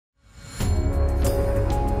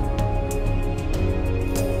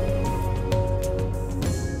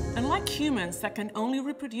humans that can only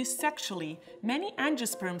reproduce sexually, many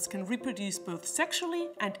angiosperms can reproduce both sexually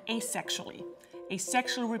and asexually.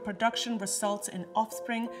 Asexual reproduction results in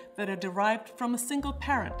offspring that are derived from a single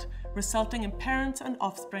parent, resulting in parents and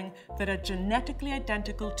offspring that are genetically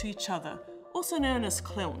identical to each other, also known as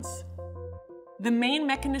clones. The main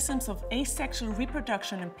mechanisms of asexual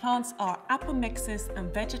reproduction in plants are apomixis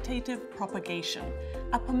and vegetative propagation.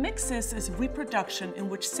 Apomixis is reproduction in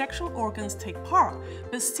which sexual organs take part,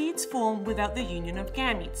 but seeds form without the union of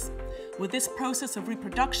gametes. With this process of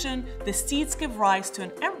reproduction, the seeds give rise to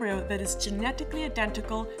an embryo that is genetically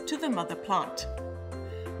identical to the mother plant.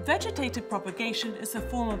 Vegetative propagation is a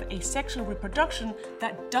form of asexual reproduction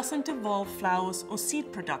that doesn't involve flowers or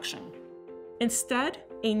seed production. Instead,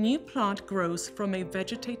 a new plant grows from a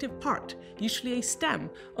vegetative part, usually a stem,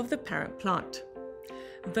 of the parent plant.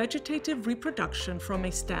 Vegetative reproduction from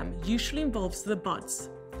a stem usually involves the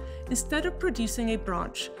buds. Instead of producing a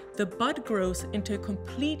branch, the bud grows into a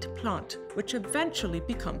complete plant, which eventually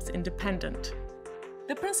becomes independent.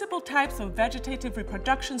 The principal types of vegetative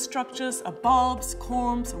reproduction structures are bulbs,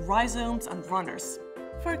 corms, rhizomes, and runners.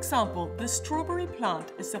 For example, the strawberry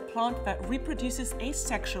plant is a plant that reproduces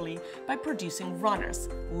asexually by producing runners,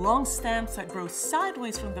 long stems that grow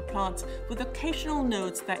sideways from the plant with occasional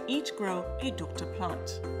nodes that each grow a daughter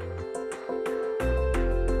plant.